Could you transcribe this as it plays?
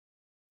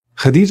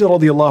Khadija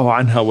radiallahu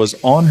anha was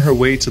on her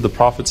way to the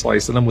Prophet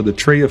ﷺ with a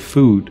tray of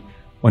food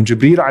when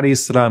Jibreel alayhi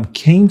salam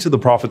came to the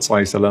Prophet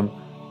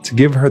ﷺ to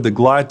give her the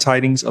glad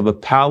tidings of a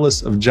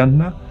palace of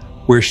Jannah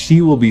where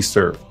she will be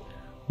served.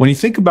 When you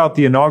think about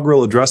the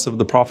inaugural address of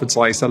the Prophet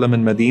ﷺ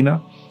in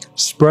Medina,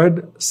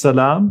 spread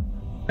salam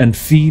and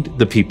feed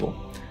the people.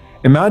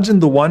 Imagine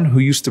the one who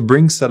used to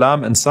bring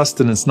salam and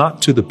sustenance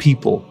not to the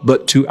people,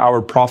 but to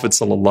our Prophet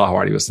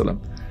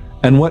ﷺ,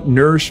 and what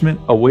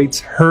nourishment awaits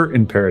her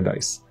in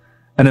paradise.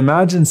 And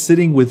imagine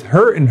sitting with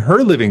her in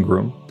her living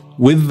room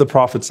with the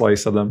Prophet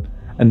ﷺ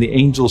and the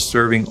angels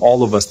serving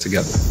all of us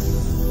together.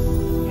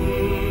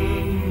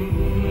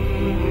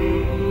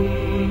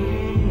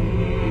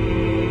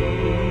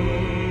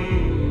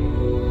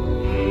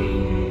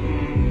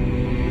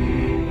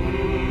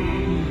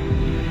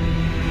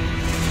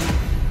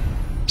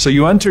 So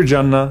you enter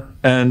Jannah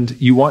and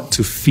you want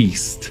to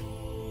feast.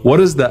 What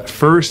does that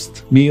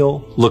first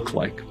meal look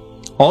like?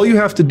 All you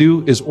have to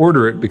do is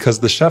order it because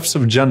the chefs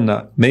of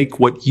Jannah make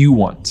what you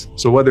want.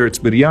 So whether it's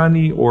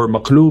biryani or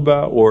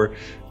maqluba or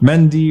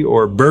mendi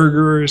or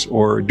burgers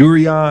or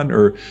durian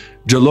or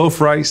jollof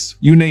rice,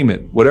 you name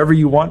it. Whatever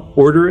you want,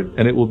 order it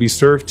and it will be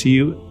served to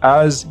you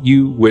as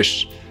you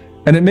wish.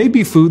 And it may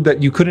be food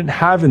that you couldn't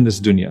have in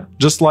this dunya.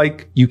 Just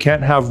like you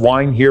can't have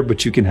wine here,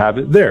 but you can have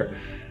it there.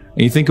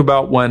 And you think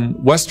about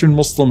when Western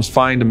Muslims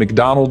find a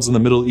McDonald's in the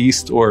Middle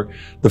East, or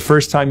the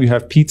first time you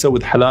have pizza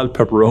with halal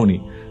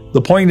pepperoni.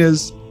 The point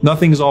is,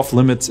 nothing's off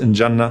limits in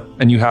Jannah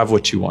and you have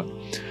what you want.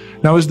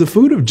 Now, is the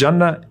food of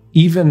Jannah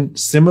even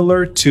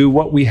similar to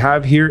what we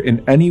have here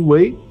in any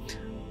way?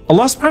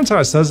 Allah subhanahu wa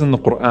ta'ala says in the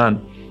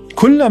Quran,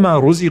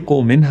 كُلَّمَا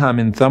رُزِقُوا مِنْهَا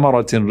مِنْ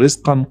ثَمَرَةٍ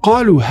رِزْقًا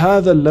قَالُوا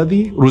هَذَا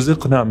الَّذِي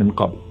رُزِقْنَا مِنْ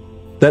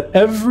قَبْلِ. That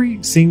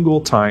every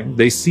single time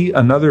they see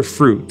another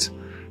fruit,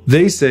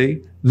 they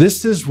say,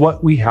 this is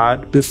what we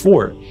had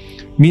before.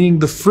 Meaning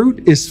the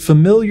fruit is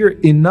familiar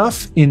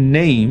enough in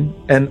name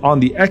and on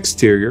the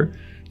exterior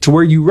to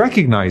where you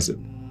recognize it.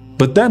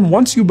 But then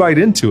once you bite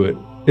into it,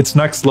 it's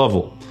next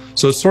level.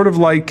 So it's sort of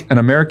like an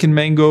American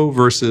mango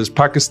versus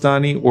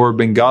Pakistani or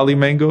Bengali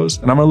mangoes.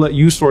 And I'm gonna let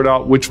you sort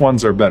out which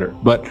ones are better.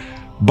 But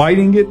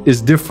biting it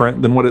is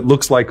different than what it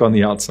looks like on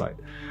the outside.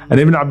 And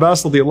Ibn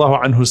Abbas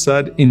radiallahu anhu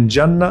said, in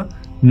Jannah,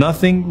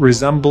 nothing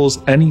resembles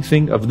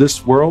anything of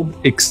this world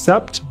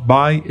except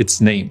by its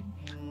name.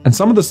 And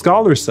some of the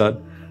scholars said,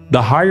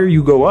 the higher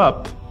you go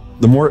up,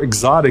 the more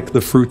exotic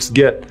the fruits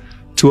get,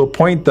 to a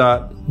point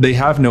that they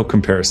have no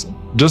comparison.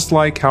 Just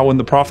like how when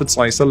the Prophet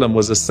ﷺ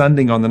was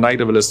ascending on the night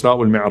of Al-Isra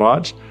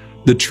wal-Mi'raj,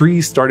 the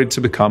trees started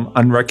to become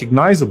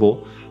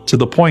unrecognizable to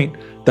the point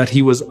that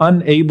he was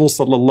unable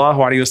sallallahu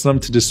alaihi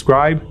wasallam to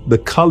describe the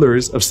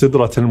colors of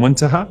Sidrat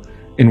al-Muntaha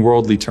in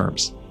worldly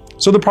terms.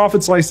 So the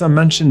Prophet ﷺ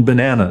mentioned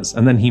bananas,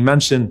 and then he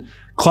mentioned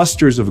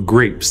clusters of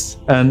grapes.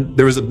 And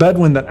there was a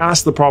Bedouin that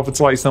asked the Prophet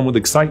ﷺ with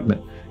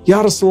excitement,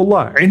 Ya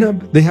Rasulullah,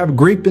 inab, they have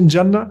grape in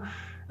Jannah?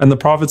 And the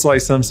Prophet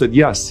ﷺ said,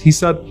 yes. He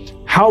said,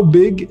 how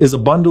big is a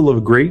bundle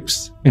of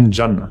grapes in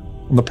Jannah?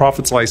 And the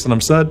Prophet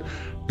ﷺ said,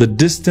 the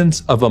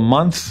distance of a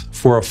month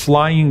for a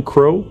flying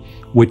crow,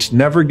 which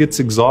never gets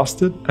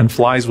exhausted and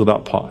flies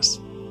without pause.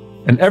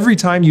 And every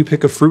time you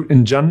pick a fruit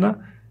in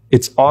Jannah,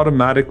 it's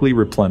automatically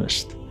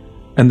replenished.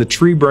 And the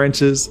tree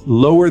branches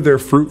lower their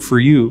fruit for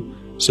you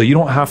so you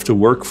don't have to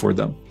work for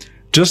them.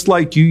 Just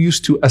like you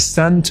used to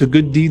ascend to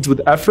good deeds with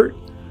effort,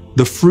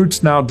 the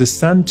fruits now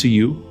descend to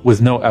you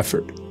with no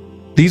effort.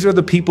 These are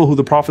the people who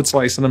the Prophet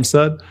ﷺ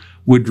said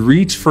would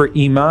reach for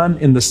Iman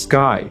in the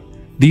sky.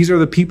 These are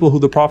the people who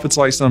the Prophet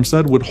ﷺ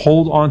said would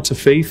hold on to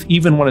faith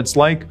even when it's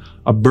like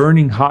a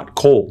burning hot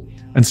coal.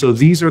 And so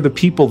these are the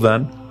people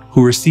then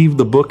who received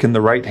the book in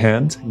the right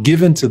hand,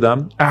 given to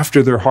them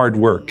after their hard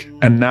work.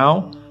 And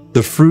now,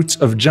 the fruits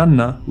of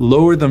Jannah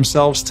lower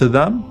themselves to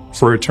them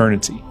for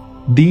eternity.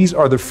 These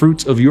are the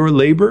fruits of your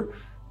labor,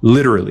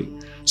 literally.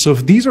 So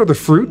if these are the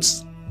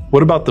fruits,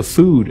 what about the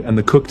food and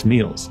the cooked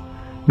meals?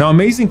 Now,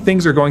 amazing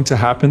things are going to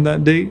happen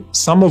that day,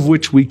 some of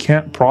which we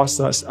can't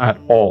process at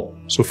all.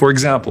 So for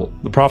example,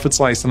 the Prophet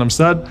ﷺ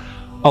said,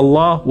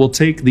 Allah will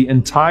take the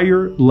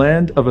entire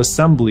land of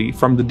assembly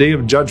from the day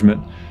of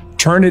judgment,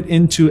 turn it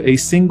into a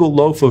single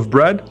loaf of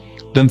bread,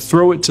 then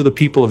throw it to the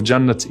people of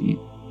Jannah to eat.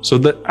 So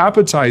the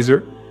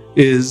appetizer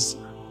is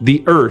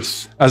the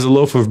earth as a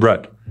loaf of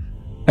bread.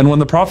 And when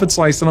the Prophet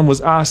ﷺ was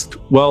asked,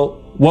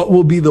 well, what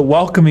will be the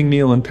welcoming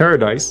meal in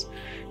paradise?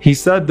 He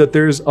said that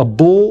there's a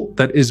bull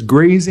that is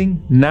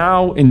grazing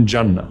now in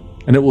Jannah,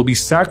 and it will be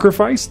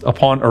sacrificed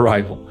upon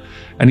arrival.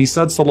 And he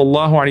said,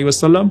 sallallahu alaihi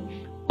wasallam,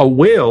 a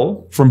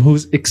whale from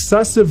whose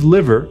excessive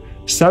liver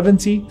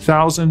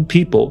 70,000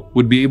 people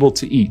would be able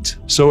to eat.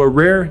 So a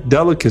rare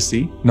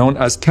delicacy known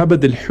as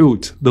kabad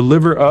al-hut, the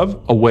liver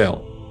of a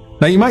whale.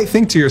 Now you might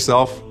think to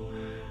yourself,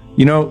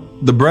 you know,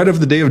 the bread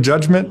of the Day of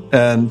Judgment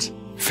and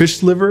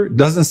fish liver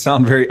doesn't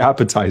sound very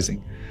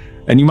appetizing.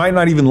 And you might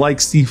not even like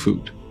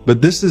seafood, but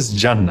this is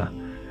Jannah.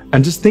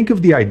 And just think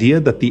of the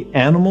idea that the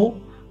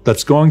animal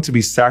that's going to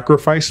be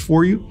sacrificed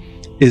for you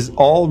is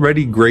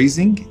already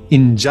grazing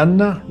in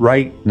Jannah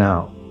right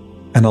now.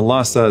 And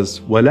Allah says,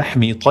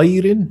 وَلَحْمِ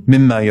طَيْرٍ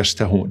مِمَّا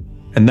يَشْتَهُونَ.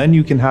 and then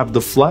you can have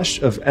the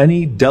flesh of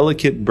any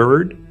delicate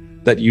bird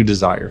that you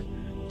desire.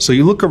 So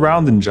you look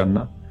around in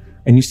Jannah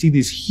and you see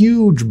these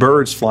huge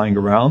birds flying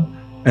around,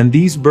 and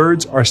these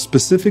birds are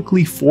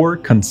specifically for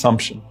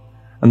consumption.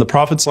 And the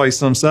Prophet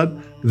ﷺ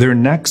said, their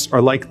necks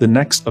are like the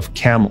necks of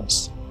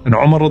camels. And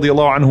Umar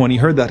radiallahu anhu, when he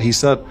heard that, he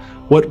said,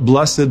 what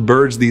blessed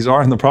birds these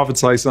are. And the Prophet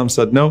ﷺ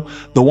said, no,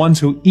 the ones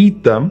who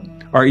eat them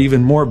are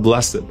even more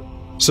blessed.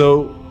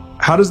 So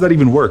how does that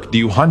even work? Do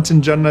you hunt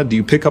in Jannah? Do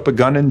you pick up a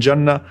gun in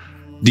Jannah?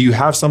 Do you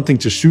have something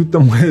to shoot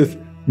them with?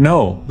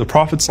 No, the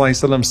Prophet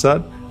ﷺ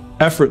said,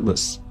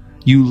 effortless.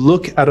 You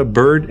look at a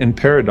bird in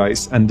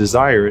paradise and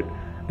desire it,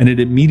 and it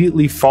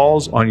immediately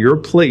falls on your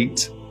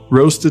plate,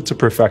 roasted to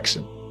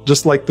perfection,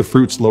 just like the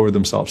fruits lower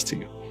themselves to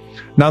you.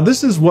 Now,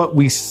 this is what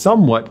we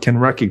somewhat can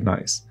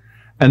recognize,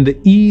 and the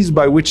ease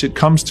by which it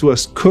comes to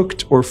us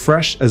cooked or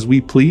fresh as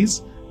we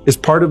please is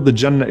part of the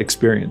Jannah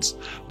experience.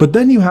 But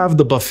then you have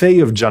the buffet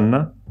of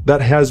Jannah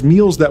that has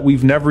meals that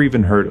we've never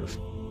even heard of.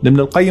 Ibn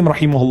al-Qayyim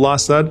rahimahullah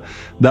said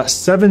that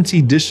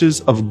 70 dishes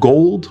of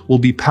gold will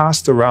be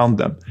passed around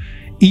them.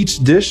 Each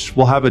dish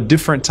will have a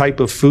different type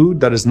of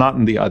food that is not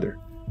in the other.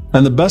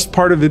 And the best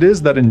part of it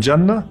is that in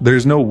Jannah,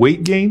 there's no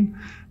weight gain,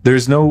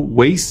 there's no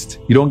waste,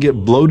 you don't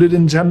get bloated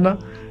in Jannah,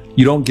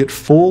 you don't get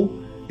full,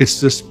 it's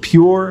just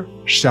pure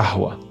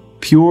shahwa,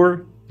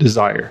 pure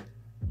desire.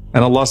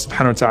 And Allah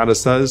subhanahu wa ta'ala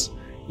says,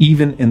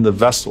 even in the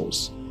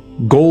vessels,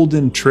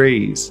 golden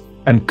trays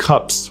and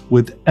cups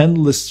with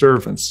endless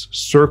servants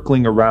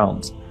circling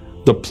around,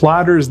 the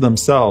platters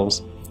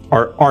themselves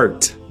are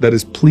art that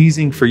is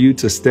pleasing for you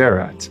to stare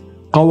at.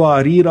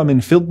 قوارير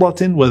من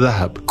فضة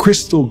وذهب,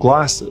 crystal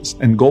glasses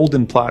and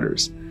golden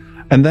platters.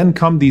 And then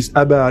come these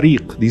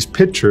abariq, these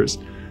pitchers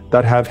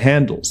that have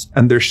handles,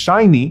 and they're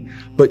shiny,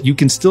 but you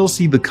can still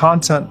see the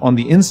content on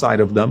the inside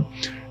of them,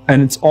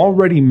 and it's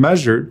already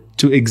measured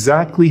to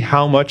exactly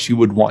how much you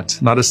would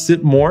want, not a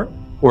sip more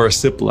or a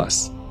sip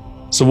less.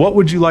 So what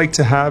would you like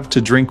to have to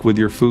drink with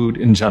your food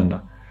in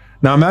Jannah?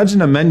 Now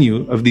imagine a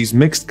menu of these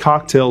mixed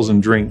cocktails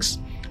and drinks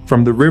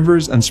from the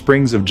rivers and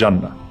springs of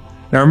Jannah.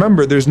 Now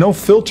remember, there's no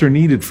filter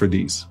needed for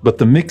these, but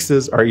the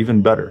mixes are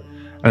even better.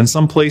 And in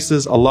some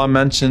places, Allah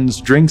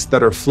mentions drinks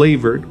that are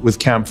flavored with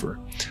camphor.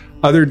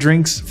 Other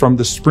drinks from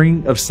the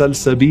spring of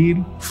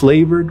salsabil,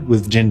 flavored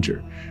with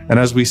ginger. And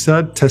as we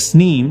said,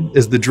 tasneem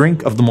is the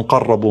drink of the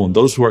muqarrabun,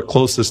 those who are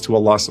closest to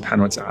Allah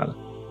subhanahu wa ta'ala.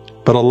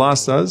 But Allah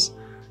says,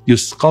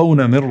 يُسْقَوْنَ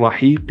مِنْ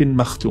رَحِيقٍ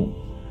مَخْتُومٍ,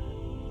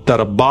 that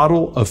a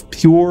bottle of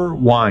pure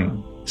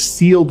wine,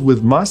 sealed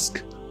with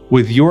musk,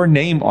 with your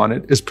name on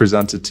it, is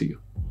presented to you.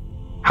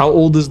 How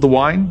old is the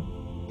wine?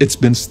 It's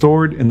been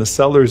stored in the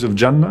cellars of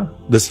Jannah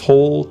this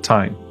whole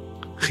time.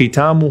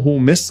 Khitamuhu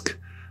misk,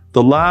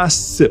 the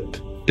last sip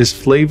is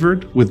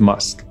flavored with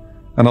musk.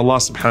 And Allah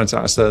subhanahu wa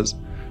ta'ala says,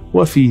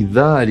 وَفِي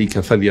ذَلِكَ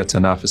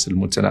فَلْيَتَنَافِسِ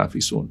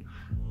الْمُتَنَافِسُونَ.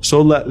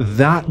 So let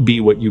that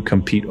be what you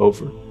compete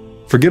over.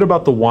 Forget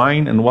about the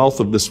wine and wealth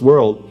of this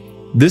world.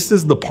 This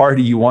is the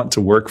party you want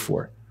to work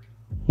for.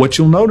 What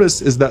you'll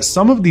notice is that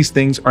some of these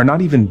things are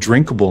not even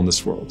drinkable in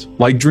this world,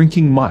 like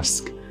drinking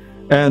musk.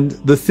 And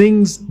the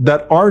things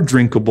that are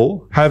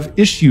drinkable have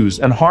issues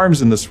and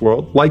harms in this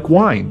world, like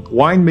wine.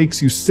 Wine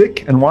makes you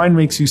sick and wine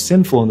makes you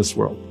sinful in this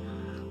world.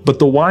 But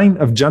the wine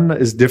of Jannah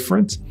is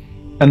different,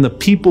 and the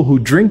people who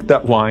drink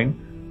that wine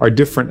are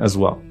different as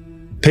well.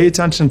 Pay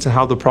attention to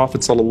how the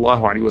Prophet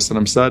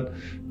ﷺ said,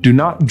 do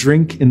not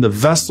drink in the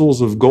vessels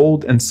of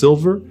gold and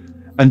silver,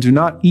 and do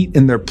not eat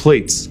in their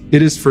plates.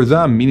 It is for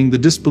them, meaning the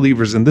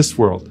disbelievers in this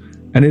world,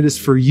 and it is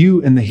for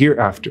you in the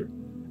hereafter.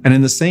 And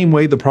in the same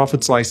way, the Prophet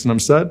ﷺ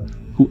said,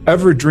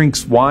 whoever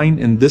drinks wine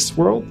in this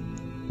world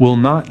will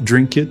not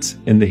drink it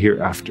in the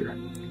hereafter.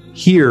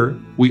 Here,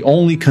 we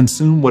only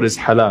consume what is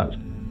halal.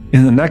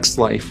 In the next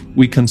life,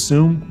 we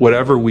consume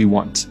whatever we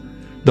want.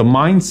 The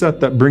mindset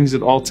that brings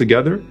it all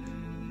together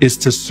is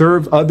to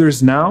serve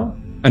others now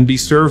and be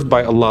served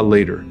by Allah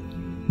later.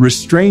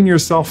 Restrain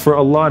yourself for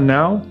Allah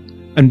now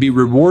and be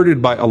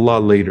rewarded by Allah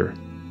later.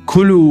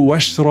 كُلُوا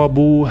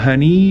وَاشْرَبُوا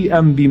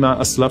هَنِيئًا بِمَا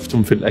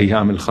أَسْلَفْتُمْ فِي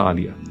الْأَيَّامِ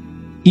الْخَالِيَةِ.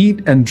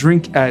 Eat and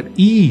drink at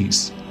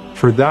ease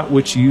for that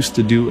which you used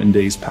to do in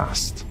days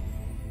past.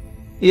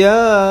 يا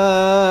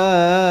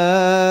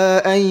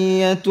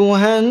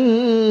أيتها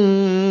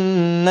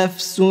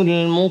النفس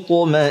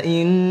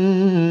المطمئنة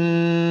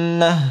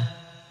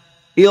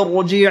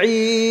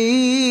ارجعي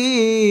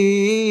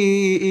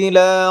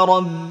إلى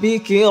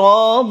ربك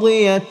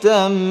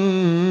راضية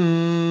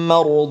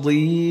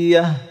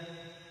مرضية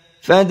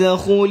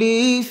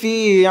فادخلي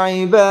في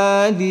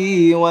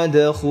عبادي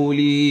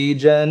وادخلي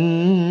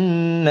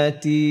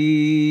جنتي